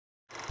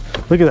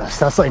Look at this.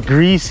 That's like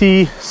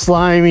greasy,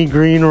 slimy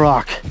green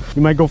rock.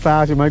 You might go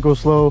fast, you might go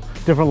slow,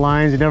 different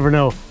lines, you never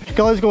know.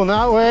 Gully's going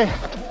that way.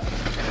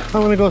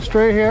 I'm gonna go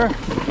straight here.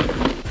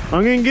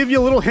 I'm gonna give you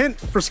a little hint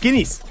for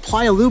skinnies.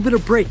 Apply a little bit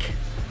of brake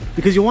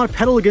because you want to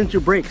pedal against your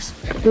brakes.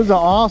 This is an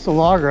awesome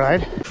log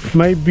ride.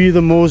 Might be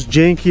the most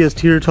jankiest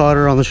teeter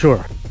totter on the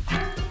shore.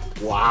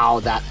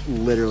 Wow, that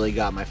literally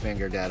got my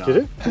finger dead on. Did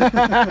it?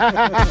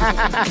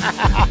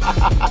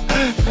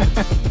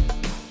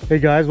 Hey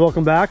guys,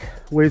 welcome back.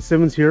 Wade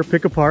Simmons here,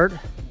 Pick Apart.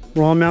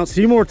 We're on Mount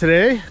Seymour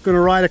today. Gonna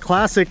ride a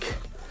classic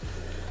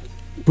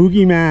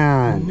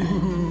Boogieman.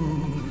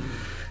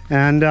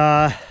 And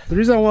the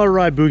reason I want to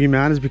ride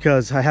Boogieman is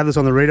because I had this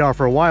on the radar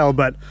for a while,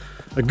 but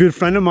a good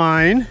friend of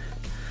mine,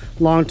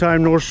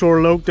 longtime North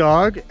Shore Loke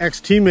dog,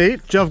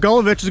 ex-teammate, Geoff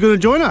Gulevich is gonna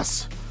join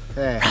us.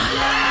 Hey,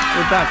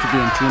 we're back to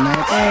being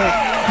teammates.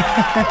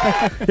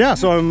 Yeah,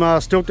 so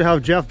I'm stoked to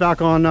have Geoff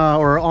back on,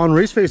 or on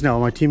Raceface now,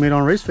 my teammate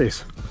on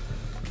Raceface.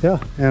 Yeah,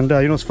 and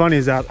you know what's funny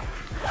is that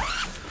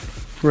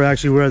we're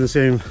actually wearing the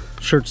same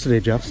shirts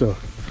today, Geoff, so.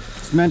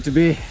 It's meant to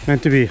be.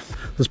 Meant to be.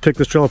 Let's pick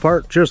this trail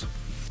apart. Cheers.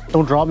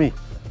 Don't drop me. You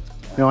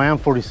know, I am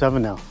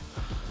 47 now.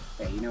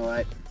 Hey, you know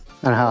what?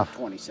 And a half.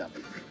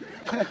 27.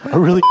 A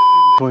really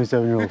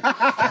 27-year-old.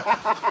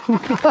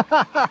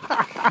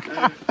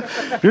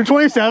 You're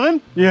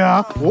 27?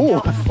 Yeah. Whoa,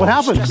 what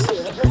happened?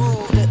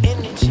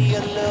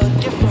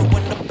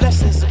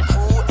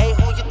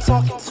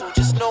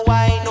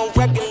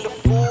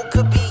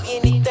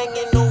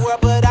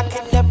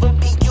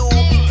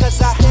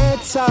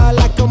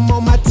 Like I'm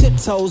on my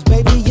tiptoes,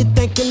 baby. You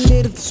think a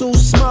little too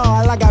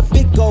small. I got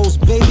big goals,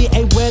 baby.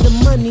 Ain't where the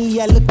money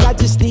at. Look, I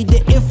just need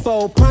the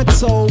info.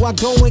 Pronto, I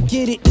go and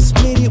get it, to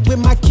split it with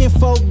my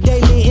kinfolk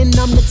daily. And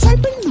I'm the type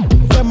of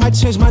that might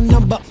change my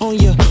number on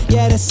you.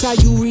 Yeah, that's how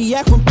you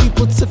react when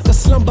people took a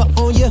slumber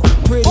on you.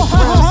 Pretty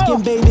brown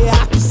skin, baby.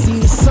 I can see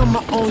the summer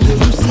on you.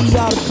 You see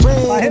all the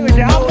bread, and I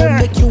know it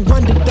make you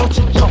wonder, don't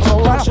you?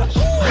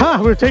 Huh,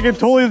 we were taking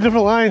totally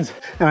different lines.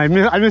 And I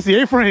missed the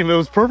A-frame. It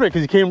was perfect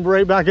because he came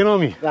right back in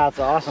on me. That's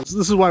awesome. So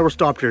this is why we're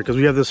stopped here, because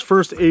we have this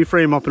first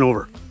A-frame up and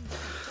over.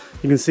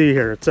 You can see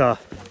here, it's you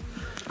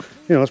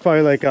know, it's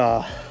probably like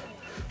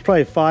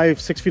probably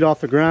 5-6 feet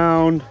off the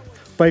ground,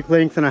 bike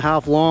length and a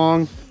half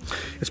long.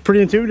 It's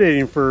pretty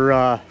intimidating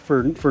for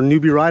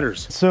newbie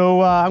riders.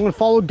 So I'm gonna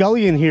follow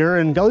Gully in here,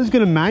 and Gully's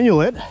gonna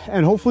manual it,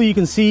 and hopefully you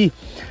can see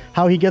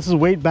how he gets his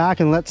weight back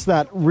and lets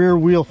that rear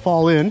wheel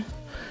fall in,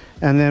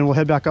 and then we'll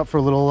head back up for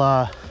a little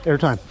air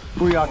time.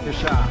 Booyah your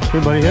shot.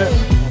 Here, buddy, hit.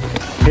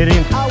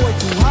 Hitting. I work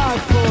too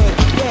hard for it.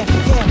 Yeah.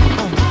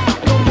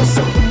 Don't mess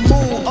up the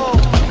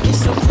mood.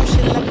 It's so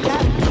crucial, I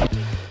got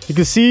it. You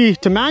can see,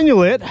 to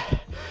manual it,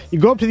 you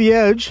go up to the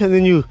edge and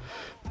then you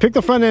pick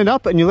the front end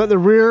up and you let the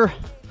rear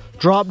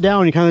drop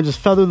down. You kind of just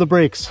feather the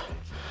brakes.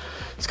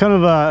 It's kind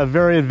of a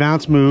very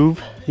advanced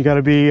move. You got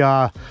to be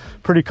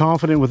pretty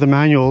confident with the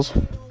manuals,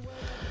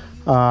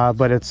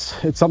 but it's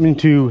something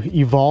to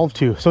evolve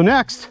to. So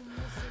next,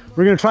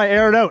 we're gonna try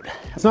air it out.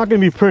 It's not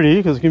gonna be pretty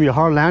because it's gonna be a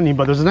hard landing,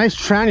 but there's a nice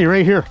tranny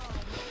right here.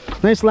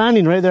 Nice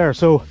landing right there.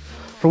 So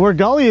for where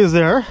Gully is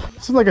there,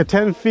 this is like a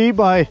 10 feet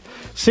by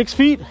 6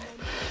 feet.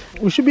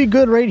 We should be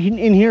good right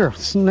in here.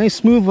 It's a nice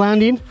smooth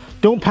landing.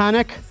 Don't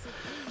panic.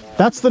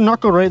 That's the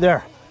knuckle right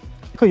there.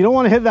 You don't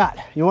wanna hit that.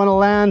 You wanna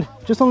land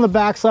just on the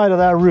back side of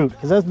that root,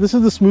 because this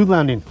is the smooth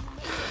landing.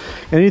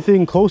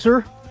 Anything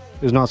closer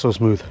is not so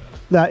smooth.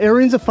 That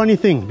airing's a funny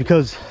thing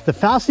because the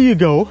faster you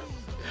go,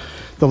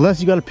 the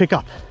less you gotta pick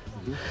up.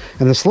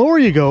 And the slower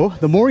you go,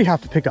 the more you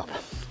have to pick up.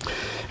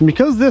 And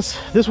because this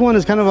one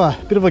is kind of a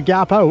bit of a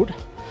gap out,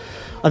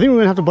 I think we're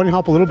gonna have to bunny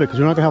hop a little bit because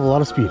we're not gonna have a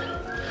lot of speed.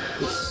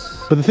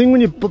 But the thing when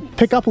you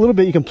pick up a little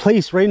bit, you can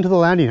place right into the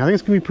landing. I think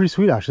it's gonna be pretty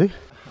sweet actually.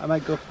 I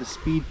might go for the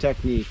speed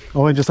technique.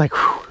 Oh, and just like,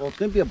 whew. Well, it's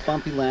gonna be a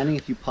bumpy landing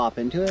if you pop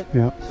into it.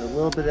 Yeah. So a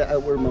little bit of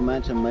outward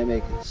momentum might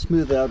make it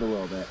smooth it out a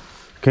little bit.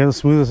 Okay, let's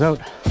smooth this out.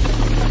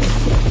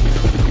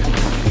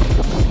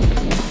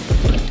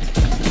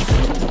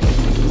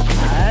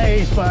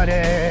 Nice,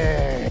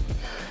 buddy.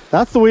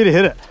 That's the way to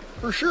hit it.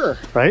 For sure.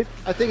 Right?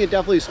 I think it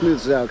definitely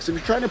smooths it out, because if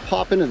you're trying to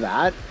pop into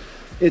that,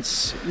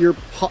 it's you're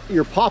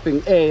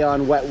popping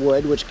on wet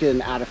wood, which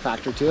can add a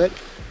factor to it.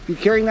 If you're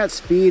carrying that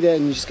speed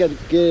and you just get a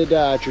good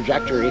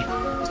trajectory,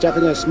 it's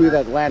definitely going to smooth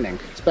that landing,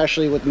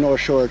 especially with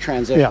North Shore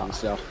transition.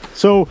 Yeah.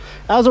 So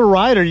as a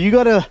rider, you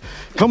gotta,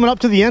 coming up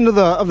to the end of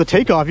the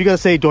takeoff, you gotta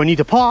say, do I need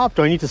to pop?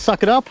 Do I need to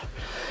suck it up?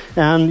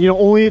 And you know,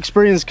 only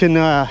experience can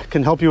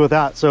help you with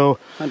that. So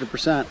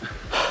 100%.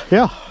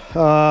 Yeah.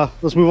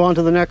 Let's move on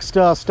to the next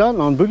stunt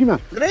on Boogieman.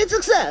 Great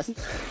success.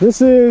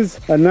 This is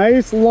a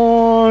nice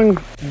long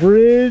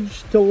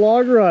bridge to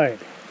log ride.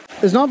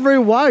 It's not very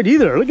wide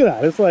either. Look at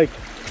that. It's like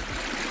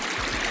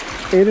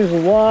 8 inches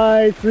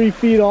wide, 3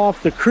 feet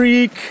off the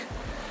creek.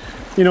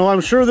 You know,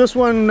 I'm sure this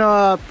one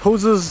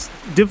poses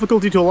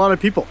difficulty to a lot of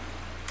people.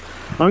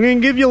 I'm gonna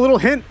give you a little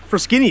hint for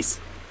skinnies,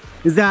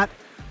 is that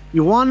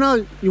you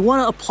wanna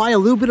apply a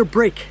little bit of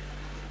brake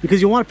because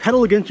you wanna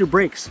pedal against your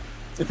brakes.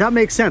 If that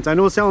makes sense. I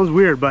know it sounds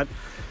weird, but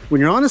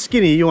when you're on a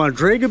skinny, you wanna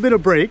drag a bit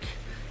of brake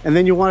and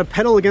then you want to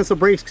pedal against the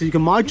brakes because you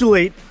can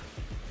modulate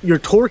your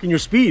torque and your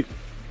speed.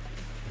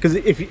 Because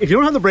if you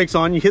don't have the brakes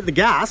on, you hit the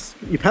gas,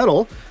 you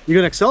pedal, you're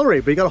gonna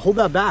accelerate, but you gotta hold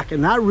that back,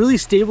 and that really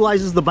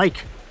stabilizes the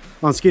bike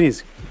on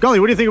skinnies. Gully,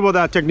 what do you think about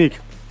that technique?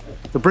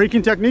 The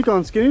braking technique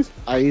on skinnies?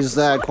 I use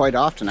that quite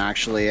often,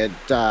 actually. It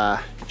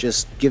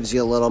just gives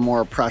you a little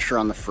more pressure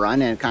on the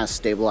front and it kind of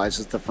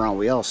stabilizes the front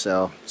wheel,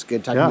 so it's a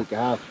good technique to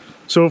have.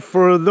 So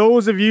for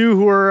those of you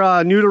who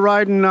are new to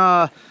riding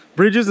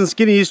bridges and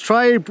skinnies,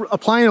 try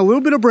applying a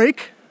little bit of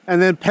brake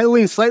and then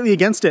pedaling slightly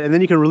against it, and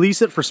then you can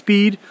release it for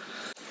speed.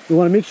 You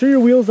want to make sure your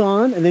wheel's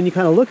on, and then you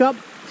kind of look up,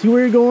 see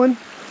where you're going,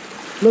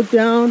 look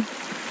down,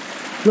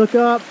 look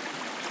up,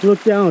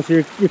 look down.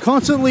 So you're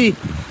constantly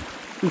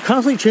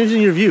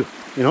changing your view.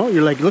 You know,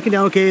 you're like looking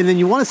down, okay, and then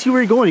you want to see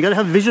where you're going. You got to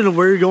have vision of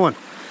where you're going,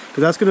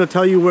 because that's going to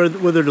tell you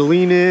whether to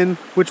lean in,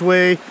 which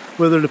way,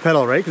 whether to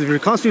pedal, right? Because if you're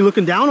constantly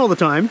looking down all the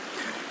time,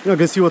 you're not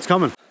going to see what's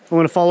coming. I'm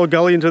going to follow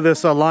Gully into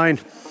this line,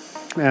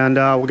 and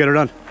we'll get her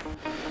done.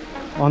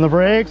 On the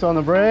brakes, on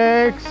the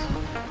brakes.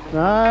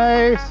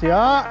 Nice,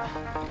 yeah.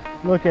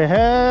 Look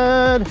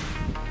ahead,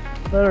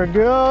 let her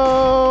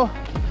go,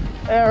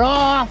 air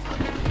off,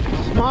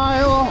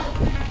 smile,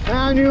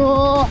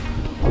 manual,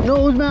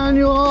 nose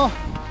manual.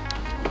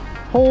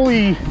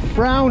 Holy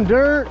brown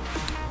dirt.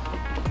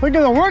 Look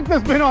at the work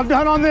that's been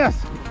done on this.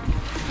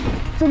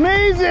 It's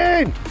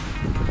amazing.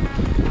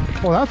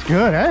 Well, that's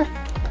good, eh?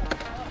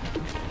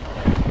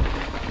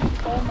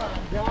 Oh my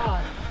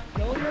God.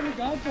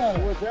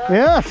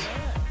 Yes.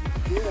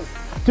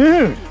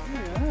 Dude,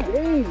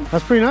 Dang.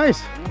 that's pretty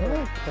nice.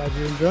 Glad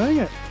you're enjoying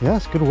it.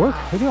 Yes, good work.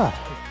 Look at that.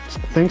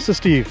 Thanks to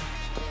Steve.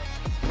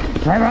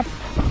 Drive up.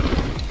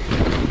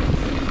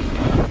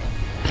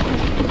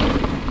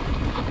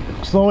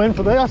 Slow in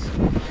for this.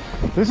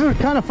 This is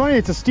kind of funny.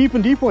 It's a steep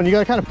and deep one. You got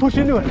to kind of push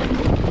into it.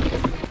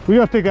 We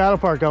got to pick that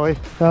apart, Gully.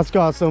 That's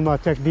got some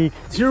technique.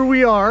 Here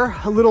we are,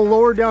 a little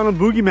lower down on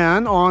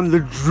Boogieman on the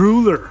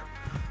drooler.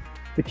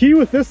 The key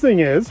with this thing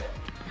is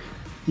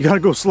you got to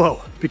go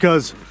slow,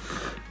 because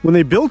when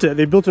they built it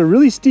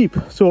really steep.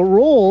 So it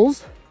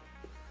rolls,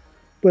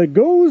 but it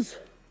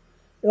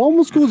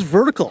almost goes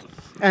vertical,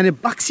 and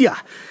it bucks you.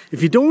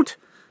 If you don't,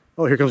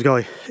 oh, here comes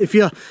Gully. If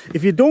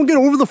you don't get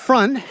over the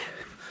front,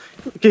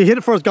 okay, hit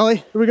it for us, Gully.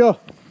 Here we go.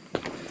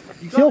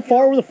 You see how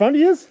far over the front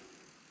he is?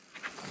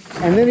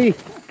 And then he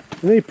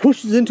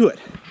pushes into it.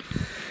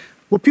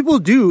 What people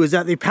do is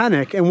that they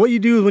panic, and what you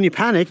do is when you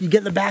panic, you get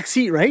in the back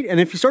seat, right?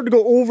 And if you start to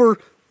go over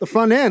the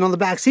front end on the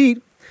back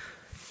seat,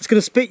 it's gonna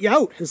spit you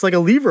out. It's like a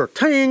lever,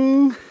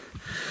 ting.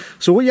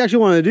 So what you actually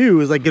wanna do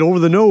is like get over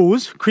the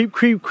nose, creep,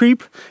 creep,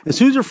 creep. As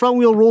soon as your front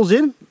wheel rolls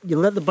in, you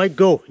let the bike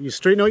go. You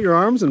straighten out your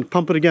arms and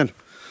pump it again.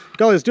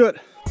 Gully, let's do it.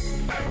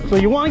 So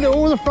you wanna get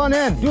over the front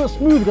end. Do it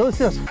smooth, go like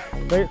this.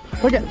 Right?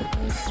 Look at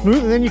it.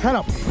 Smooth, and then you kind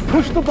of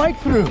push the bike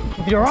through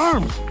with your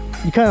arms.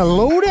 You kind of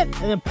load it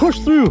and then push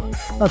through.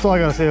 That's all I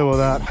gotta say about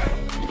that.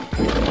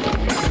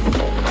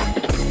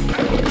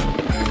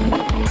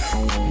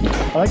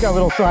 I like that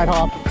little side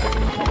hop.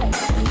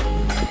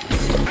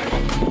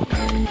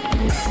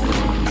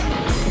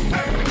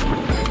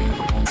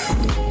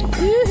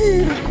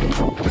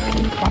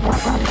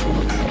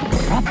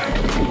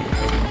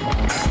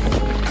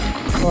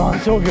 Oh,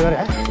 it's so good,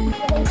 eh?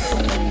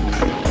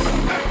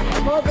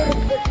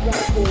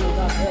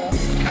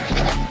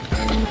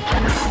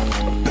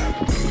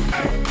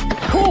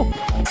 Oh!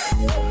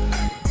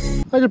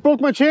 I just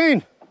broke my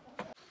chain.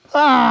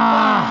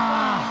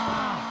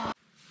 Ah!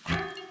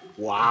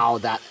 Wow,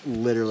 that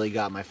literally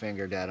got my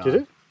finger dead on. Did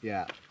it?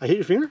 Yeah. I hit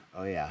your finger?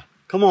 Oh yeah.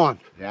 Come on.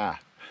 Yeah.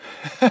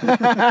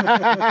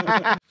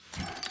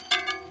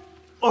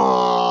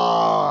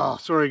 Oh,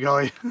 sorry,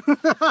 Gully.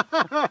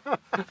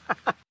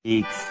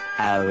 6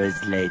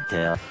 hours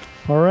later.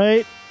 All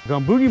right,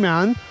 on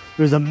Boogieman,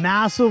 there's a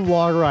massive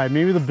log ride,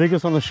 maybe the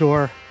biggest on the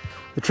shore.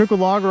 The trick with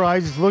log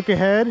rides is look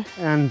ahead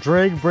and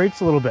drag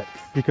brakes a little bit,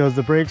 because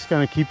the brakes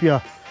kind of keep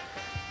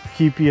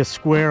you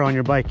square on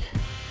your bike.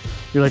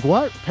 You're like,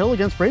 what? Pedal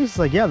against brakes? It's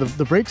like, yeah,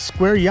 the brakes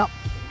square you up.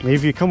 Maybe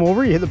if you come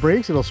over, you hit the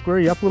brakes, it'll square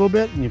you up a little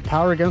bit and you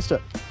power against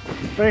it.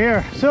 Right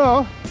here.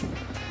 So,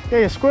 yeah,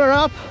 you square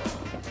up,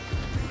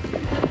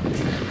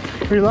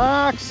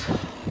 relax.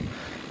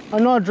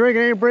 I'm not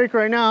dragging any brake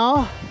right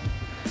now.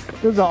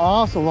 This is an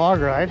awesome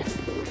log ride.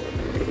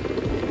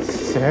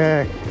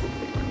 Sick.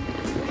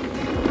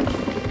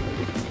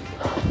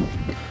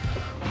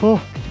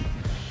 Oh.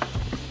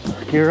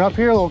 Gear up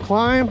here, a little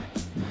climb.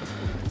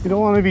 You don't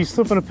want to be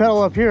slipping a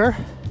pedal up here.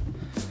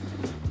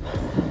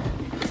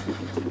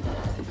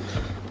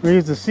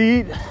 Raise the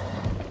seat.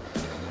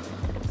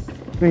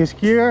 Raise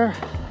gear.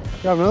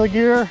 Grab another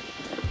gear.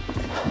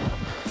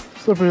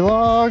 Slippery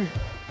log.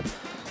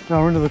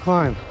 Now we're into the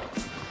climb.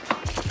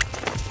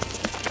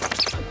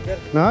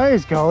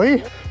 Nice,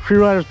 Gully. Free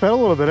rider's pedal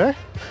a little bit, eh?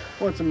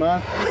 Once a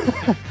month.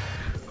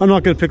 I'm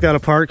not gonna pick that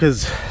apart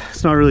because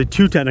it's not really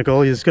too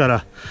technical. You just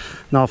gotta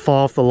not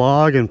fall off the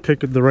log and pick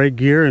the right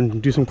gear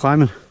and do some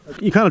climbing.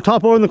 You kind of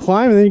top over in the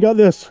climb, and then you got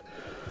this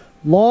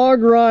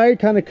log ride,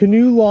 kind of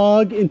canoe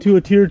log into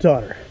a teeter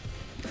totter.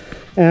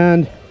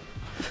 And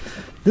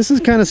This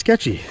is kind of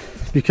sketchy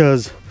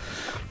because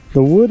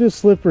the wood is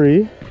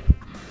slippery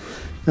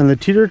and the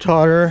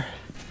teeter-totter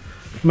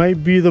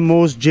might be the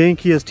most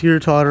jankiest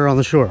teeter-totter on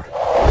the shore.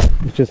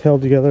 It's just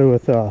held together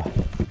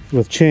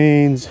with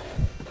chains,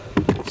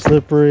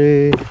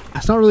 slippery.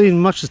 It's not really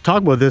much to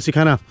talk about this. You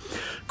kind of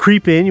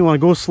creep in, you want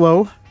to go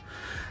slow,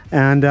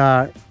 and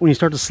when you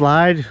start to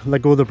slide,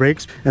 let go of the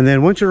brakes, and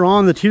then once you're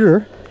on the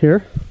teeter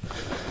here,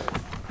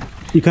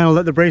 you kind of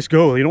let the brakes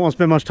go. You don't want to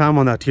spend much time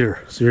on that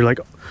teeter. So you're like,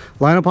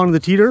 line up onto the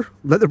teeter,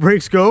 let the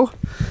brakes go,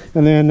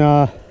 and then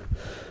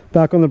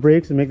back on the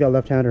brakes and make that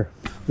left-hander.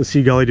 Let's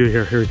see Gully do it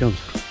here. Here he comes.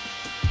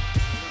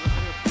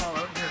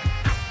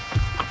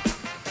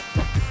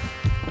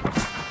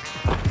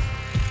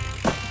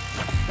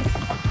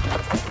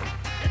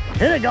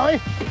 Hit it,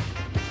 Gully.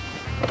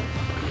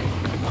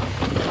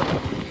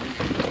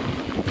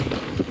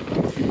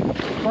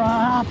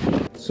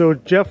 So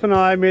Geoff and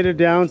I made it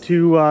down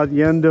to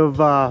the end of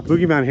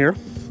Boogieman here,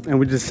 and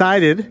we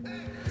decided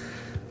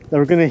that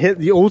we're gonna hit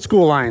the old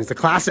school lines, the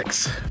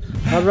classics.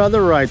 I'd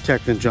rather ride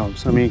tech than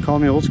jumps. I mean, call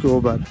me old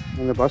school, but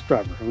I'm the bus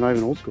driver. I'm not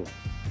even old school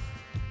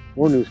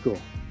or new school.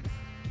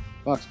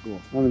 Fuck school.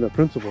 I'm the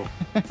principal.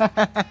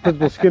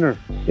 Principal Skinner.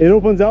 It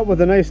opens up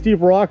with a nice steep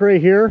rock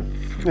right here,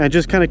 and it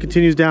just kind of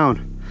continues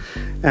down.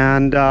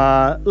 And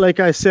like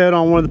I said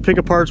on one of the pick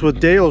aparts with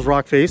Dale's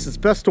rock face, it's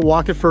best to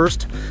walk it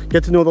first,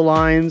 get to know the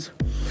lines,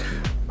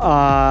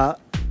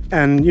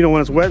 and you know, when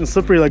it's wet and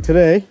slippery like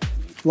today,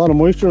 a lot of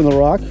moisture in the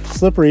rock,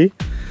 slippery,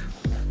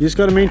 you just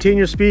got to maintain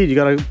your speed. You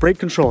got to brake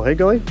control. Hey,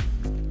 Gully?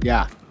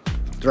 Yeah,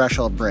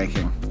 threshold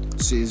braking.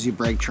 As soon as you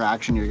break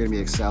traction, you're going to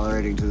be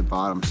accelerating to the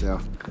bottom, so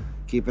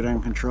keep it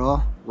in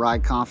control,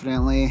 ride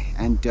confidently,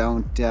 and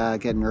don't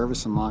get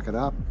nervous and lock it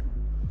up.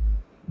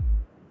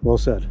 Well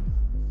said.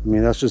 I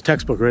mean, that's just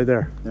textbook right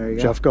there. There you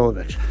go. Geoff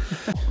Gulevich.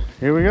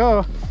 Here we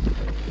go.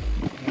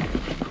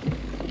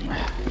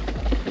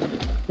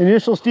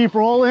 Initial steep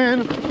roll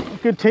in.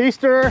 Good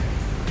taster.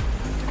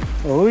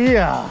 Oh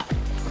yeah.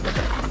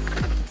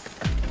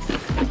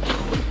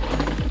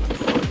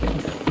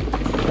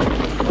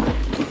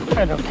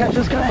 Try to catch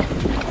this guy.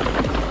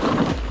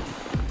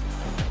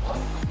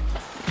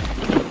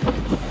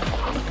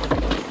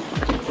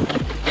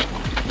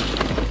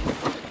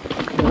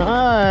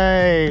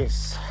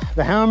 Nice.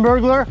 The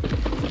Hamburglar.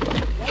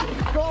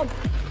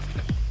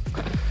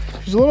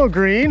 She's a little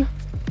green.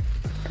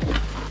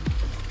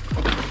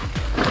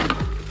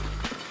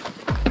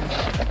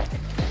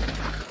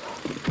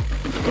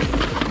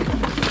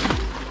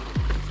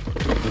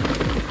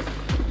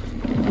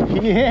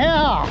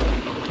 Yeah.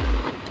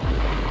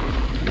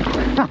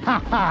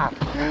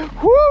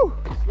 Woo!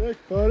 Sick,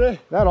 buddy.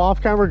 That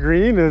off-camera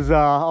green is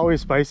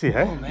always spicy,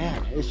 hey? Oh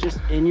man, it's just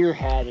in your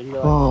head and you're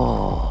like,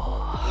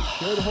 oh. It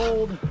should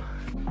hold.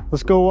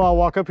 Let's go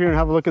walk up here and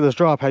have a look at this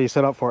drop, how you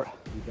set up for it.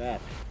 You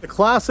bet. The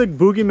classic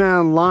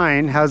Boogieman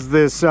line has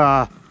this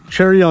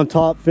cherry on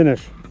top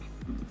finish.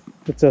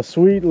 It's a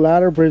sweet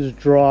ladder bridge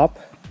drop,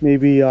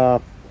 maybe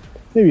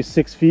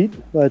 6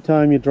 feet by the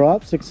time you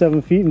drop,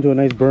 6-7 feet into a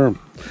nice berm.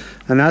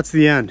 And that's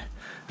the end.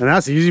 And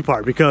that's the easy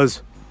part,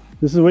 because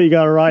this is what you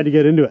gotta ride to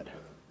get into it.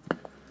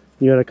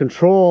 You gotta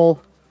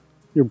control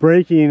your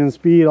braking and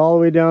speed all the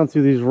way down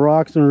through these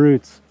rocks and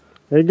roots.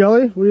 Hey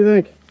Gully, what do you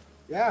think?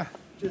 Yeah,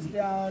 just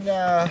down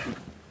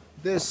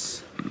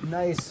this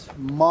nice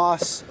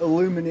moss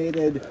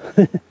illuminated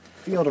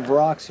field of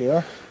rocks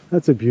here.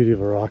 That's a beauty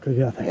of a rock. Look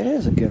at that. It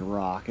is a good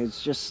rock. It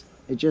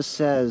just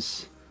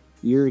says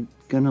you're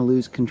gonna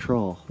lose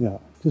control. Yeah,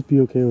 just be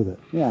okay with it.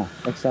 Yeah,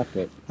 accept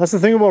it. That's the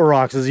thing about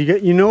rocks, is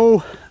you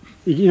know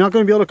you're not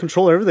going to be able to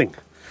control everything.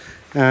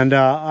 And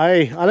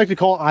I like to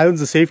call it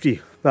islands of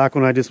safety. Back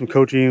when I did some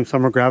coaching,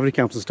 summer gravity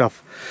camps and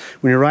stuff,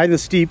 when you're riding the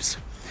steeps,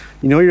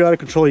 you know you're out of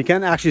control. You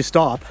can't actually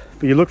stop,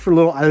 but you look for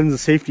little islands of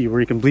safety where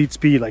you can bleed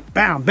speed, like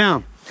bam,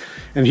 bam.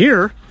 And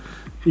here,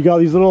 you got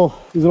these little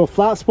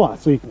flat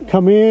spots. So you can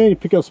come in, you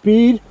pick up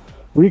speed,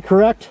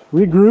 recorrect,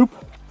 regroup,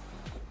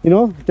 you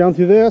know, down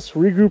through this,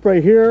 regroup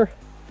right here,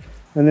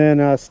 and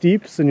then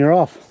steeps, and you're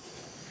off.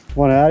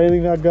 Want to add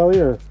anything to that, Gully,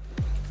 or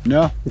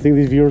No. you think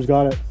these viewers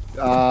got it?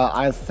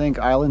 I think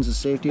islands of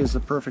safety is the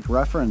perfect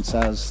reference,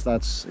 as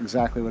that's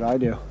exactly what I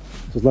do.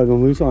 Just let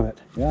them loose on it.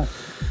 Yeah.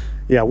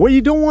 Yeah, what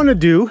you don't want to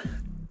do,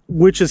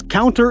 which is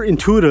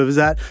counterintuitive, is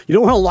that you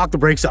don't want to lock the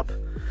brakes up.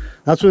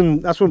 That's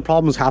when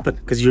problems happen,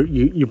 because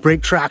you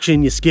break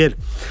traction, you skid.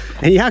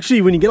 And you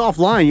actually, when you get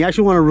offline, you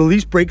actually want to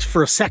release brakes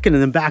for a second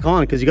and then back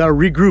on, because you got to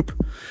regroup.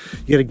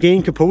 You got to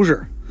gain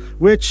composure,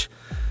 which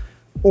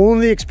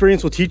only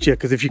experience will teach you,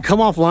 because if you come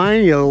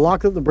offline, you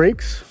lock up the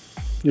brakes,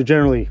 you're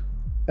generally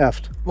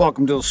effed.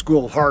 Welcome to the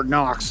school of hard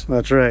knocks.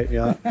 That's right,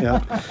 yeah,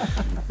 yeah.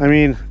 I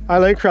mean, I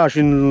like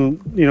crashing,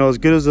 you know, as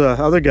good as the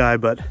other guy,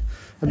 but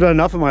I've done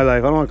enough in my life.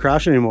 I don't want to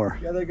crash anymore.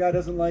 The other guy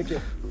doesn't like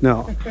it.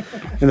 No.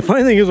 And the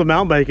funny thing is with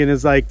mountain biking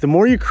is, like, the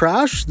more you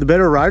crash, the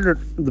better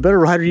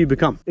rider you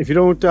become. If you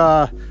don't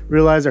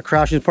realize that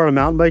crashing is part of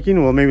mountain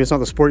biking, well, maybe it's not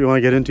the sport you want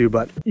to get into,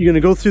 but you're going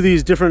to go through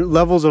these different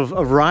levels of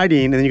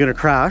riding, and then you're going to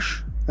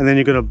crash, and and then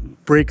you're gonna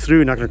break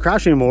through, not gonna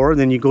crash anymore, and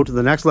then you go to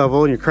the next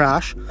level and you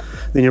crash,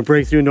 then you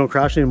break through and don't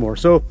crash anymore.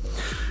 So,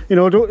 you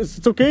know,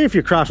 it's okay if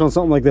you crash on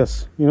something like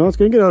this, you know, it's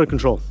gonna get out of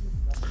control.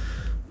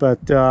 But,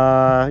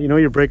 you know,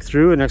 you break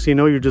through and next thing you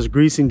know, you're just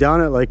greasing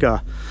down it like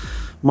a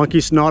monkey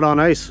snot on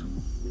ice.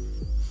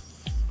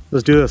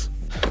 Let's do this.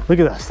 Look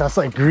at this, that's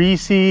like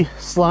greasy,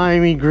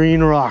 slimy,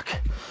 green rock.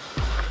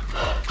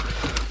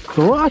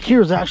 The rock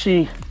here is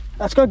actually,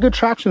 that's got good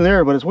traction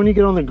there, but it's when you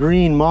get on the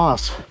green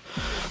moss,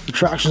 the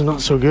traction's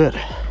not so good.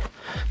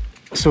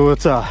 So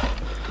it's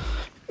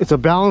a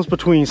balance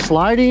between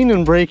sliding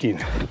and braking.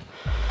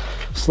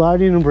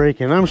 Sliding and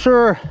braking. I'm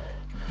sure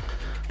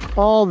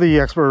all the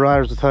expert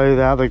riders will tell you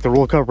that, like the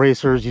World Cup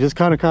racers, you just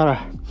kind of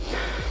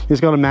you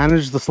just got to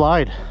manage the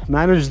slide,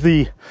 manage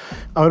the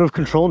out of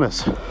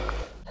controlness.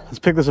 Let's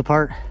pick this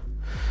apart.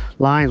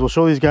 Lines, we'll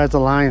show these guys the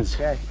lines.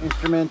 Okay,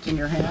 instrument in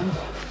your hand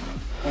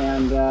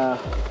and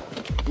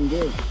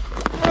engage.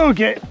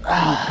 Okay.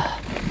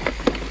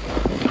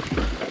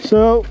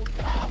 So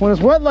when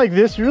it's wet like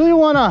this, you really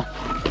want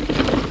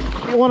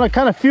to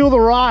kind of feel the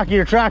rock in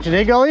your traction,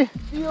 eh, Gully?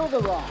 Feel the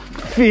rock.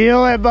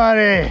 Feel it,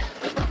 buddy.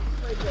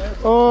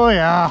 Oh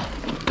yeah.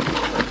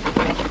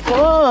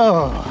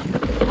 Oh.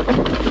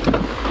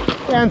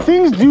 And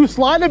things do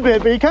slide a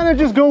bit, but you kind of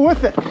just go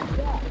with it.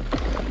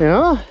 You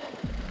know?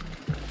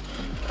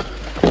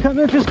 You kind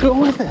of just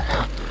go with it.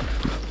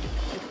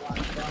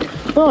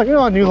 Oh, you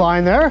know, a new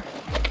line there.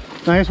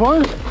 Nice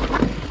one.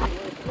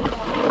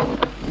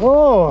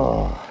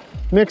 Oh.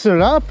 Mixing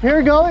it up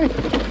here, Gully.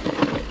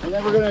 And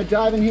then we're gonna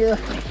dive in here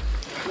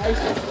nice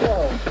and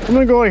slow. I'm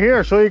gonna go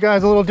here, show you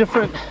guys a little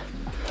different.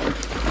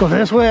 Go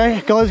this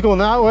way, Gully's going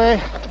that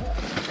way.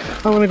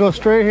 I'm gonna go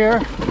straight here,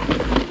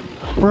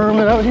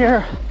 berm it out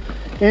here,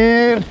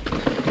 and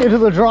into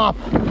the drop.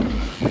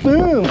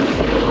 Boom.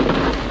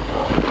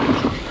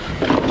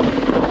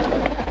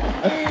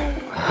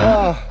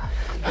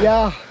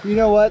 Yeah, you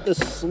know what? The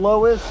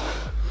slowest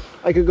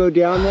I could go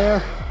down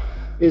there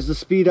is the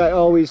speed I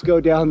always go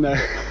down there.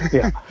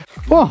 Yeah.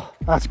 Well,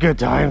 that's good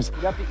times.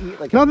 You have to eat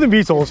like nothing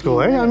beats old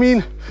school, eh? minutes. I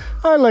mean,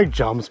 I like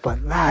jumps,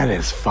 but that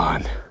is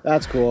fun.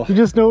 That's cool. You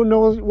just don't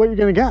know what you're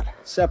gonna get.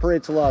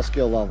 Separates a lot of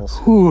skill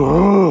levels.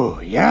 Ooh,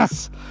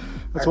 yes.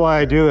 That's why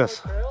I do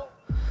this.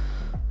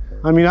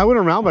 I mean, I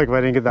wouldn't mountain bike if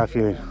I didn't get that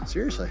feeling.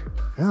 Seriously.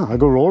 Yeah, I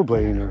go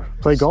rollerblading or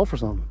play golf or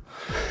something.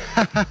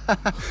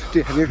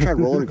 Dude, have you ever tried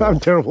roller golf? I'm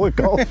terrible at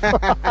golf.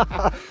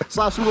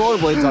 Slap some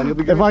rollerblades on, you'll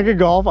be good. If I could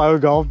golf, I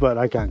would golf, but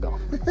I can't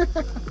golf.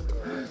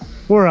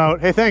 We're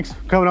out. Hey, thanks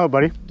for coming out,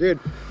 buddy. Dude,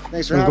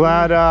 thanks for I'm having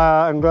glad. me.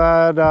 I'm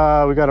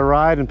glad we got to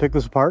ride and pick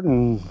this apart,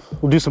 and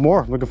we'll do some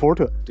more. I'm looking forward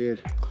to it.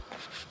 Dude,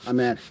 I'm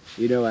in.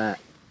 You know that.